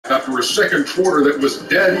after a second quarter that was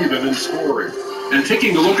dead even in scoring. And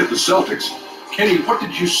taking a look at the Celtics, Kenny, what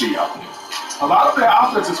did you see out there? A lot of their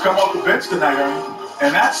offense has come off the bench tonight, Ernie,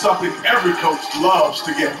 and that's something every coach loves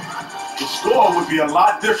to get. The score would be a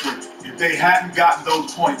lot different if they hadn't gotten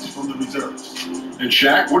those points from the reserves. And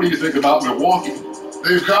Shaq, what do you think about Milwaukee?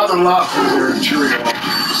 They've gotten a lot from their interior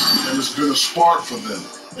offense, and it's been a spark for them.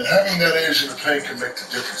 And having that edge in the paint can make the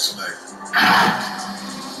difference tonight.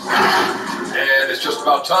 And it's just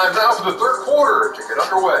about time now for the third quarter to get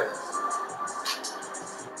underway.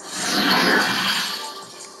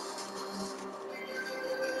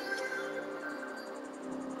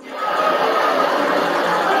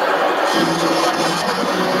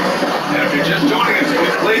 And if you're just joining us,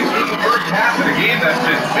 we've played through the first half of the game that's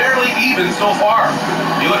been fairly even so far.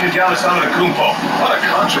 You look at Giannis Antetokounmpo, what a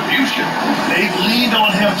contribution. They've leaned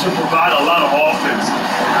on him to provide a lot of offense.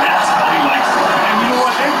 That's how he likes it. And you know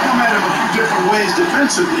what? They've come at him a few different ways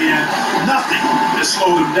defensively, and nothing has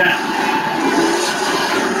slowed him down.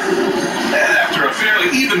 And after a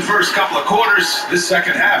fairly even first couple of quarters, this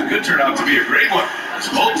second half could turn out to be a great one, as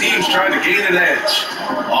both teams trying to gain an edge.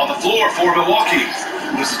 On the floor for Milwaukee,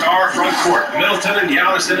 the star front court, Middleton and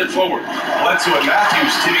Giannis in it forward. Bledsoe and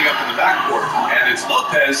Matthews teaming up in the backcourt, and it's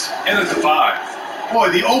Lopez in at the 5. Boy,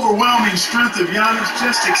 the overwhelming strength of Giannis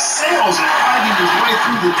just excels at fighting his way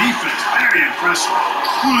through the defense. Very impressive.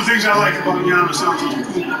 One of the things I like about Giannis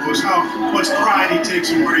Antetokounmpo is how much pride he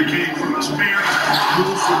takes in where he came from. His parents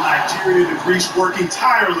moved from Nigeria to Greece, working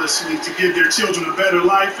tirelessly to give their children a better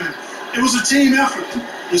life, and it was a team effort.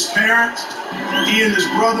 His parents, he and his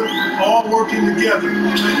brother, all working together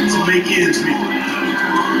to make ends meet.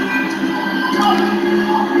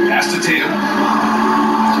 Pass to Tatum.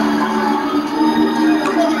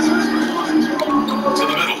 To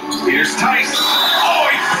the middle. Here's Tice. Oh,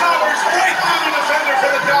 he powers right through the defender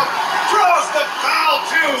for the dunk. Draws the foul,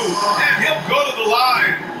 too. And he'll go to the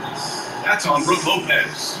line. That's on Brook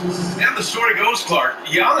Lopez. And the story goes, Clark,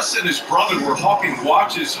 Giannis and his brother were hawking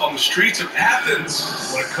watches on the streets of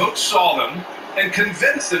Athens when a coach saw them and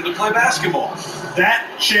convinced them to play basketball. That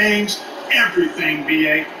changed everything,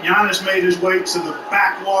 B.A. Giannis made his way to the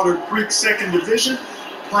backwater Greek second division,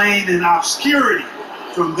 playing in obscurity.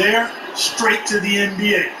 From there, straight to the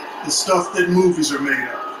NBA, the stuff that movies are made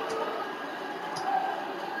of.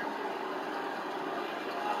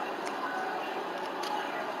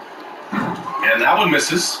 And that one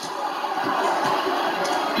misses.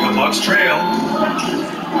 The Bucks trail.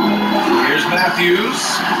 Here's Matthews.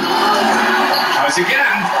 Tries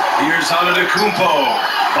again. Here's Antetokounmpo.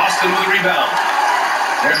 Boston with a rebound.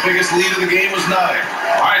 Their biggest lead of the game was 9.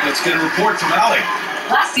 All right, let's get a report from Allie.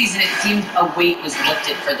 Last season, it seemed a weight was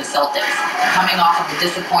lifted for the Celtics. Coming off of a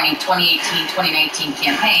disappointing 2018-2019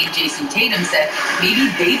 campaign, Jason Tatum said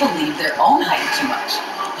maybe they believed their own hype too much.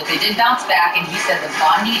 But they did bounce back, and he said the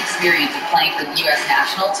bonding experience of playing for the U.S.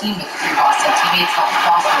 national team with 3 Boston teammates helped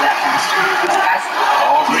foster that chemistry. Guys?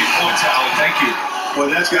 All great points, Allie. Thank you.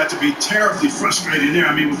 Boy, that's got to be terribly frustrating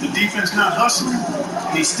there. I mean, with the defense not hustling,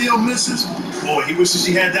 and he still misses. Boy, he wishes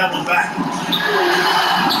he had that one back.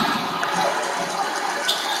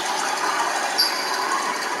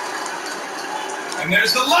 And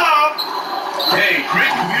there's the lob. Hey,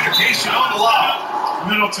 great communication on the lob.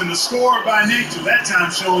 Middleton, the scorer by nature, that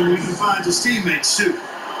time showing he can find his teammates too.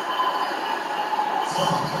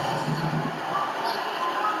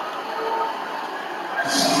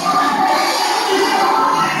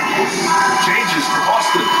 Changes for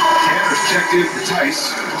Boston. Tanner's checked in for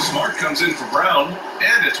Tice. Smart comes in for Brown.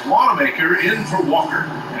 And it's Wanamaker in for Walker.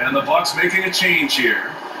 And the Bucks making a change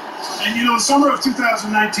here. And you know, in the summer of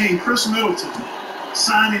 2019, Chris Middleton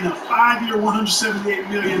signing a 5-year, $178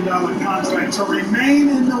 million contract to remain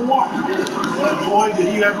in Milwaukee. But boy, did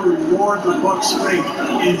he ever reward the Bucks' faith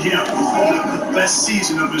in him. The best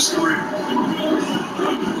season of his career.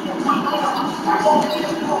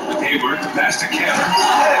 Hayward to pass to Canner. And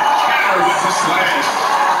Canner with the slam.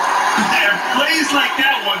 And plays like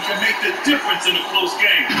that one can make the difference in a close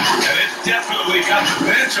game. And it definitely got the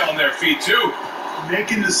bench on their feet, too.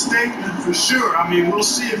 Making a statement for sure. I mean, we'll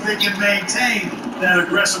see if they can maintain that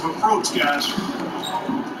aggressive approach, guys.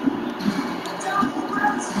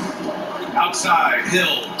 Outside,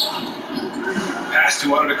 Hill. Pass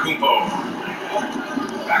to Antetokounmpo.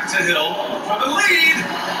 Back to Hill for the lead.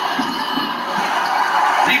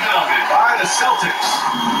 Rebounded by the Celtics.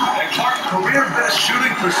 And Clark, career best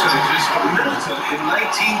shooting percentages for Middleton in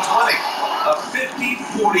 1920. A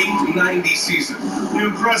 50-40-90 season.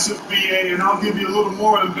 Impressive, BA, and I'll give you a little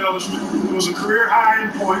more embellishment. It was a career high in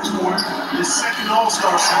points for him, his second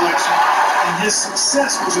All-Star selection, and his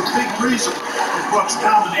success was a big reason the Bucks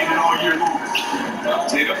dominated all year long.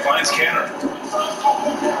 Tatum finds Canner.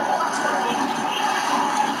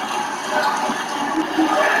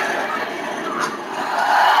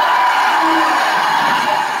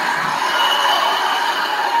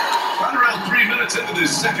 Right around 3 minutes into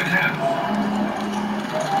this second half.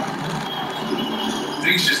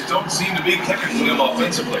 Things just don't seem to be clicking for them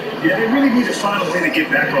offensively. Yeah, they really need to find a way to get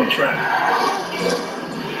back on track.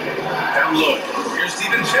 Down low. Here's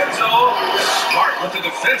DiVincenzo. Smart with the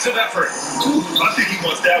defensive effort. I think he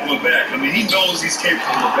wants that one back. I mean, he knows he's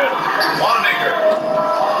capable of better. Wanamaker.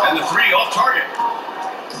 And the three off target.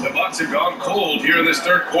 The Bucks have gone cold here in this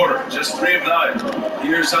third quarter. Just 3 of 9.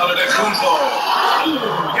 Here's Antetokounmpo.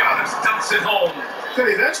 Giannis dumps it home. I tell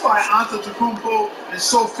you, that's why Antetokounmpo is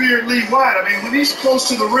so feared league wide. I mean, when he's close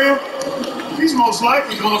to the rim, he's most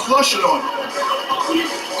likely going to flush it on you.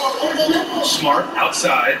 Smart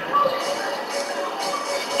outside.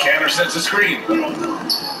 Canner sets a screen.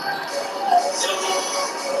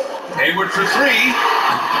 Hayward for 3.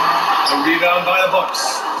 A rebound by the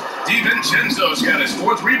Bucks. DiVincenzo's got his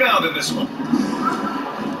 4th rebound in this one.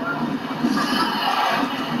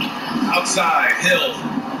 Outside, Hill.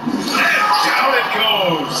 And down it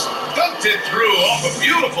goes. Dunked it through off a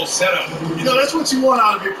beautiful setup. You know, that's what you want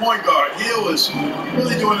out of your point guard. Hill is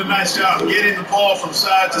really doing a nice job getting the ball from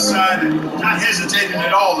side to side and not hesitating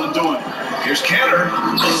at all in doing it. Here's Canner.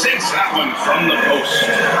 Sinks that one from the post.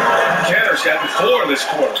 Canner's gotten 4 this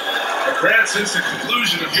quarter. But Grant, since the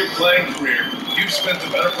conclusion of your playing career, you've spent the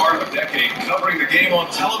better part of a decade covering the game on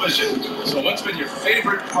television. So what's been your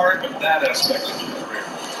favorite part of that aspect of your career?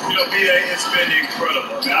 You know, B.A., it's been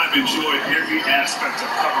incredible. I mean, I've enjoyed every aspect of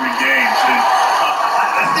covering games. And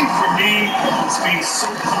I think for me, it's being so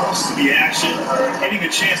close to the action, getting a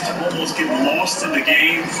chance to almost get lost in the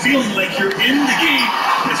game, feeling like you're in the game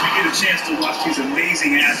as we get a chance to watch these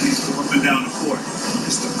amazing athletes go up and down the court.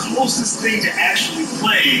 It's the closest thing to actually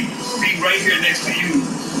playing, being right here next to you,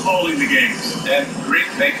 calling the games. And great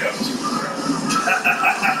makeup, too.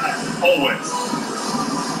 Always.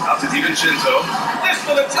 Out to DiVincenzo. This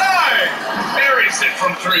for the tie! Buries it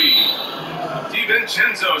from 3.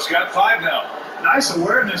 DiVincenzo's got 5 now. Nice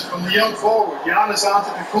awareness from the young forward. Giannis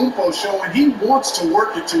Antetokounmpo showing he wants to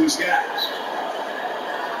work it to his guys.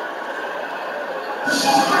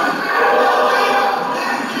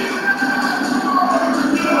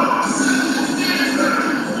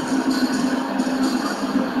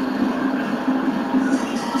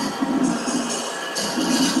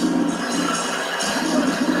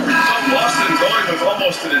 Boston going with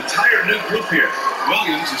almost an entire new group here.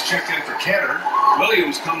 Williams is checked in for Canner.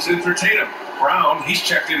 Williams comes in for Tatum. Brown, he's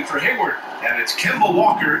checked in for Hayward. And it's Kemba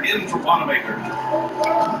Walker in for Wanamaker.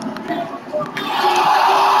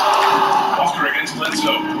 Walker against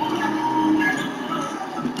Bledsoe.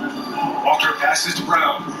 Walker passes to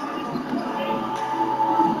Brown.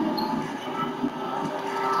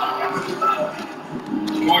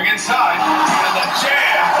 Going inside. And the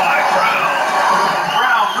jam by Brown.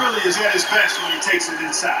 Really is at his best when he takes it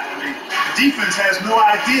inside. I mean, the defense has no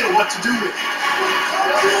idea what to do with it.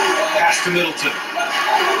 Pass to Middleton.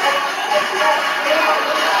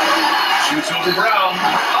 Shoots over Brown.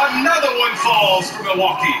 Another one falls for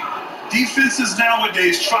Milwaukee. Defenses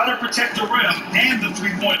nowadays try to protect the rim and the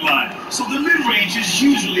three-point line, so the mid-range is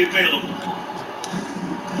usually available.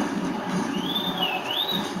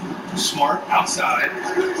 Smart outside.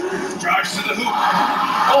 Drives to the hoop.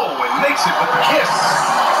 Oh, and makes it with a kiss.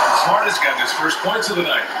 Smart has got his first points of the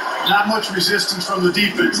night. Not much resistance from the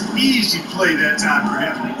defense. Easy play that time for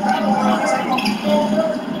him.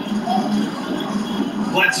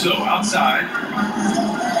 Bledsoe outside.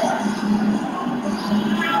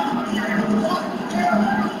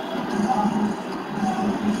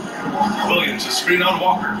 Williams, a screen on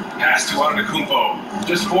Walker. Pass to Antetokounmpo.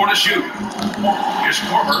 Just 4 to shoot. Here's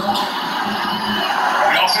Korver.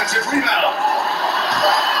 The offensive rebound.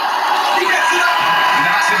 He gets it up.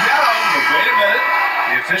 Knocks it down. But wait a minute.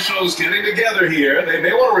 The officials getting together here. They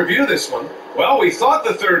may want to review this one. Well, we thought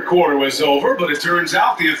the third quarter was over, but it turns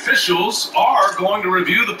out the officials are going to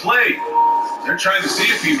review the play. They're trying to see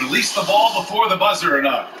if he released the ball before the buzzer or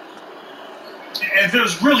not. And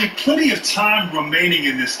there's really plenty of time remaining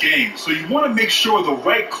in this game, so you want to make sure the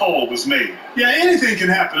right call was made. Yeah, anything can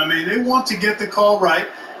happen. I mean, they want to get the call right,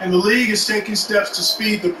 and the league is taking steps to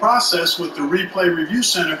speed the process with the Replay Review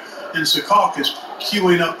Center in Secaucus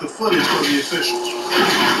queuing up the footage for the officials.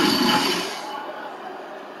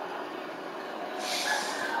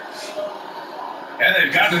 And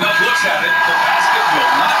they've gotten enough looks at it. The basket will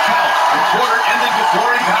not count. The quarter ended before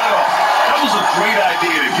he got it off. was a great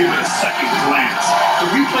idea to give it a second glance. The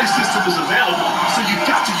replay system is available, so you've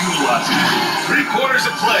got to utilize it. 3 quarters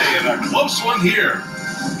of play and a close one here.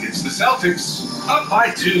 It's the Celtics up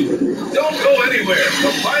by 2. Don't go anywhere.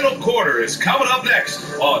 The final quarter is coming up next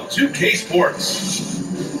on 2K Sports.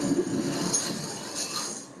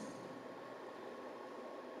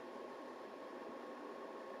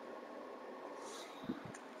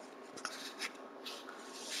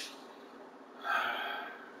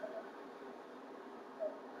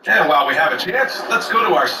 And while we have a chance, let's go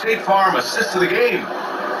to our State Farm assist of the game.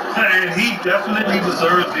 And he definitely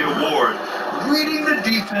deserves the award. Reading the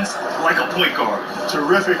defense like a point guard.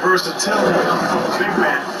 Terrific versatility coming from a big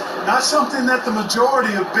man. Not something that the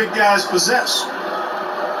majority of big guys possess.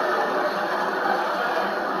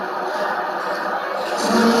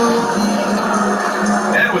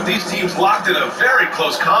 And with these teams locked in a very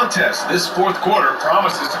close contest, this fourth quarter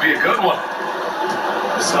promises to be a good one.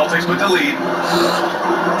 The Celtics with the lead.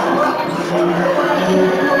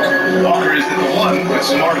 Walker is in the 1 with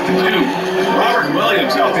Smart at the 2. Robert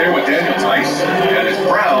Williams out there with Daniel Tice. And it's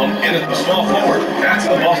Brown in at the small forward. That's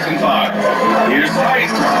the Boston 5. Here's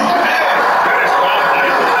Tice. And finished off by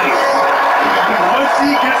Tice. Once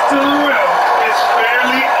he gets to the rim, it's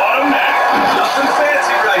fairly automatic. Nothing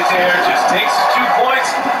fancy right there. Just takes his 2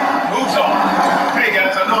 points, moves on. Hey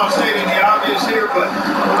guys, I know I'm stating the obvious here, but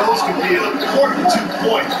those could be an important 2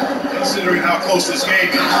 points, considering how close this game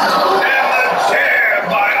is. And the jam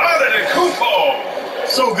by Antetokounmpo.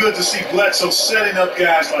 So good to see Bledsoe setting up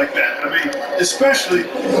guys like that. I mean, especially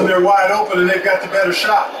when they're wide open and they've got the better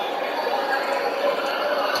shot.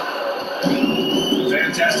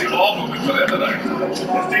 Fantastic ball movement for them tonight.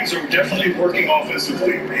 And things are definitely working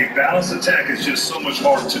offensively. A balanced attack is just so much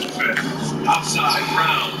harder to defend. Outside,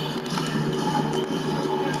 Brown.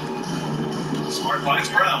 Smart finds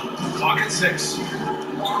Brown. Clock at 6. Tice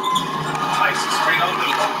is straight on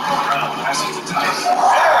Middleton. Brown passes to Tice.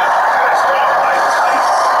 Finished off by Tice.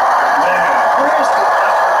 Man, where's the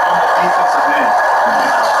effort on the defensive end?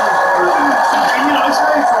 And you know, it's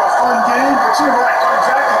made for a fun game, but you're right,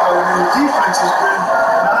 exactly. I mean, the defense has been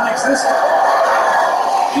non-existent.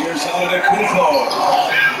 Here's Antetokounmpo.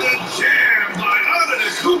 And the jam by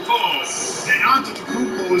Antetokounmpo. And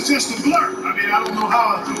Antetokounmpo is just a blur. I mean, I don't know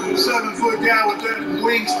how a 7-foot guy with that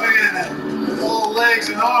wingspan and full legs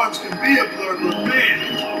and arms can be a blur, but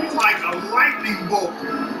man, he's like a lightning bolt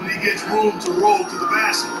when he gets room to roll to the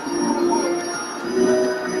basket.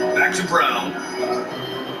 Back to Brown.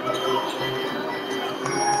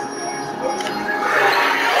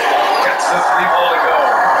 Gets the 3-ball to go.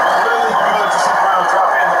 Really good to see Brown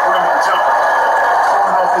drop in the perimeter jumper,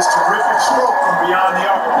 showing off his terrific stroke from beyond the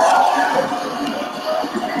arc.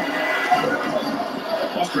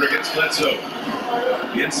 Walker against Bledsoe.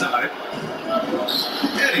 Inside.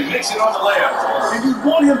 And he makes it on the layup. And you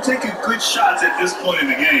want him taking good shots at this point in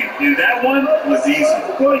the game. And that one was easy.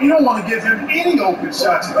 Well, you don't want to give him any open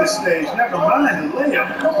shots at this stage, never mind the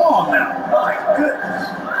layup. Come on now. My goodness.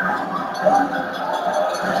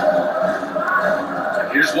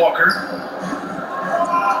 And here's Walker.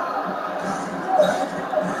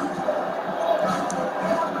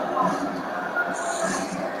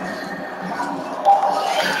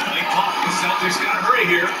 Celtics got to hurry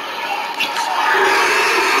here.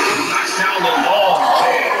 Knocks down the long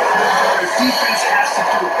jam. The defense has to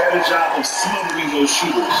do a better job of smothering those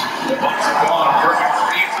shooters. The Bucks have gone perfect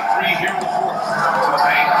 3 for 3 here in the fourth. To the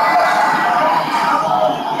paint.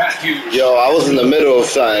 Matthews. Yo, I was in the middle of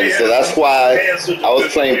something, so that's why I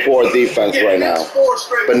was playing poor defense right now.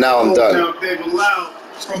 But now I'm done. They've allowed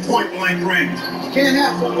from point blank range. Can't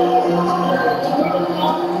happen.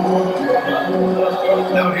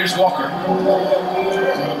 Now here's Walker.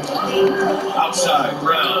 Outside,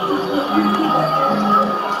 Brown.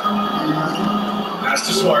 Pass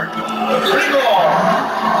to Smart. Free ball.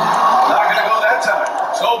 Not going to go that time.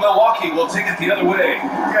 So Milwaukee will take it the other way.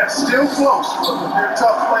 Yeah, still close. But with their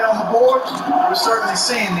tough play on the board, we're certainly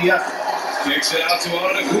seeing the effort. Kicks it out to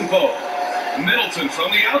Antetokounmpo. Middleton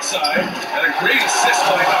from the outside, and a great assist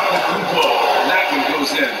by Antetokounmpo. And that one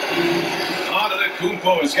goes in.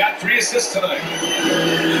 Antetokounmpo has got 3 assists tonight.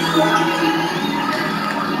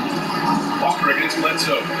 Walker against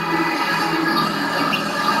Bledsoe.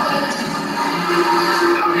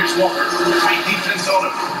 Now here's Walker. Tight defense on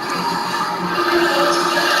him.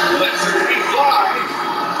 Lets the 3 fly.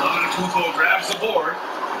 Antetokounmpo grabs the board.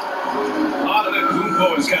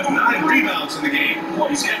 Antetokounmpo has got 9 rebounds in the game. Boy,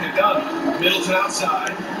 he's getting it done. Middleton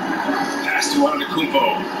outside. Pass to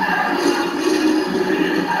Antetokounmpo.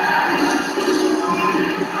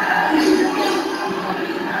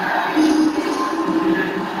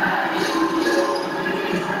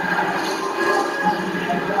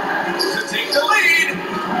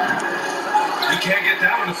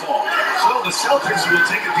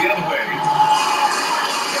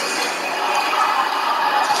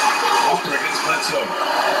 Bledsoe.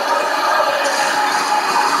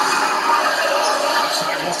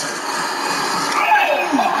 Outside Walker.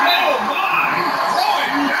 Oh my!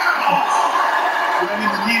 Throwing down!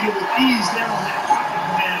 Threading the needle with ease there on that pocket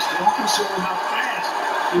pass. Walker showing how fast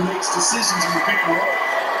he makes decisions in the pick and roll.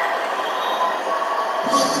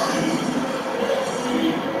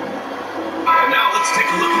 And now let's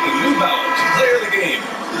take a look at the New Balance player of the game,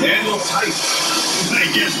 Daniel Tice. Hey,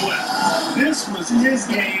 guess what? This was his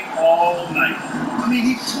game all night. I mean,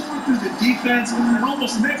 he tore through the defense and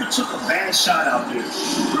almost never took a bad shot out there.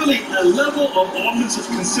 Really, a level of offensive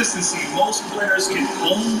consistency most players can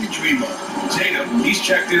only dream of. Tatum, he's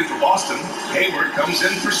checked in for Boston. Hayward comes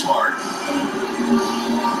in for Smart.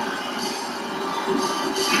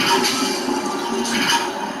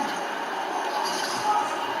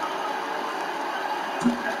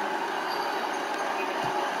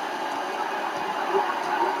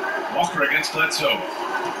 Walker against Bledsoe.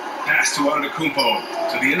 Pass to Antetokounmpo.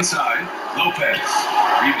 To the inside. Lopez.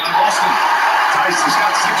 Rebound Boston. Tice has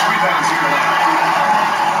got 6 rebounds here tonight.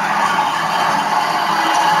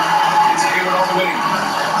 It's Hayward on the wing.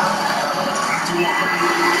 Back to Walker.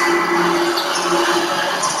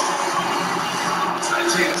 Outside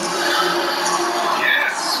Tatum.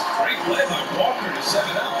 Yes! Great play by Walker to set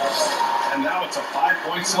it up. And now it's a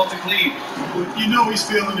 5-point Celtic lead. You know he's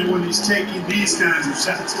feeling it when he's taking these kinds of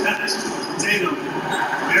shots. Tatum,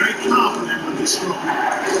 very confident with his stroke.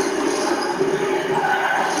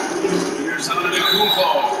 Here's Antetokounmpo.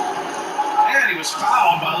 And he was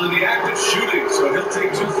fouled while in the act of shooting, so he'll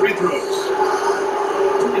take 2 free throws.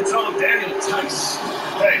 It's on Daniel Tice.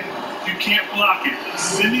 Hey, you can't block it.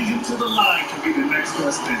 Sending him to the line can be the next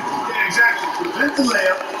best thing. Yeah, exactly. Prevent the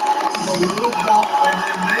layup, a little bump, and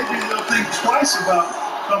then maybe they'll think twice about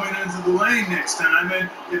coming into the lane next time. And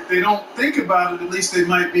if they don't think about it, at least they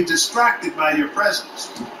might be distracted by your presence.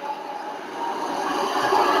 And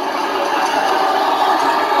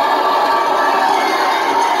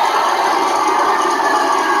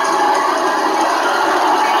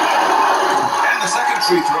the second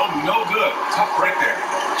free throw, no good. Tough break there.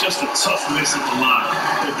 Just a tough miss at the line.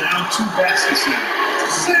 They're down 2 baskets now.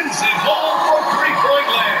 Sends it home for 3-point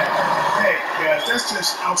land. Hey, guys, that's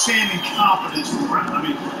just outstanding confidence from Brown. I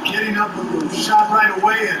mean, getting up with the shot right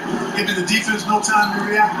away and giving the defense no time to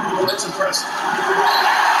react, that's impressive.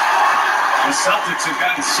 The Celtics have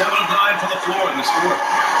gotten 7 of 9 from the floor in this quarter.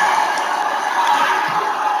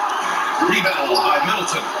 Rebound by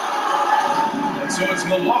Middleton. And so it's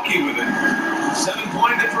Milwaukee with it.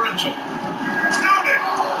 7-point differential. Count it!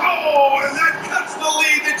 Oh, and that cuts the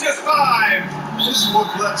lead to just 5. This is what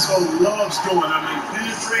Bledsoe loves doing. I mean,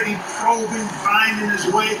 penetrating, probing, finding his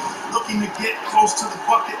way, looking to get close to the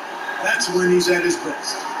bucket. That's when he's at his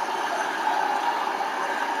best.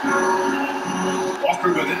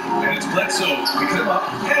 Walker with it, and it's Bledsoe picking him up,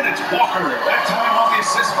 and it's Walker. That time on the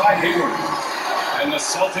assist by Hayward. And the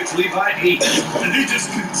Celtics lead by 8. And they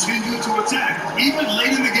just continue to attack, even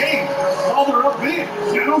late in the game, while they're up big.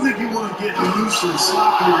 I don't think you want to get loose and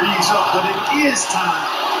sloppy or ease up, but it is time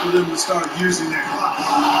for them to start using their clock.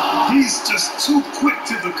 He's just too quick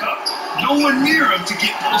to the cup. No one near him to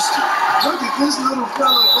get close to. Look at this little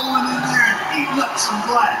fella going in there and eating up some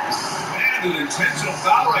glass. And an intentional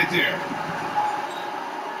foul right there.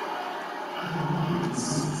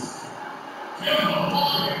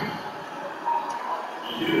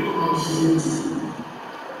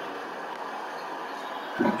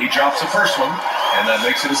 He drops the first one, and that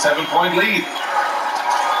makes it a 7-point lead.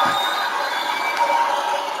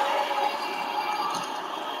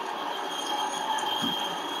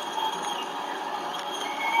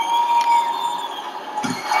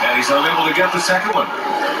 And he's unable to get the second one.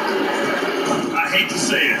 I hate to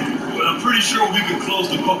say it, but I'm pretty sure we can close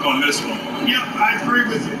the book on this one. Yep, I agree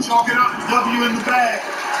with you. Chalk it up, W in the bag.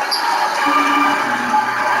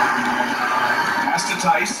 Pass to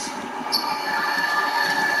Tice.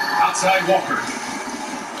 Outside Walker.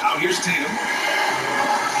 Now here's Tatum.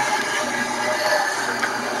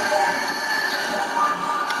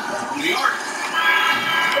 New York.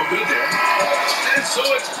 No good there. And so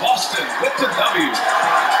it's Boston with the W.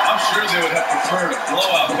 I'm sure they would have preferred a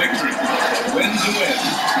blowout victory. Win's a win.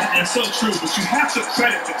 That's so true, but you have to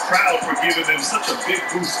credit the crowd for giving them such a big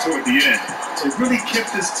boost toward the end. It really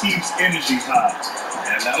kept this team's energy high.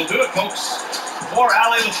 And that'll do it, folks. For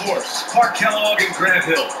Allie LaForce, Clark Kellogg, and Grant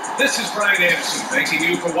Hill, this is Brian Anderson thanking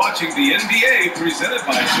you for watching the NBA presented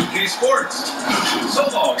by 2K Sports. So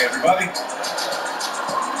long, everybody.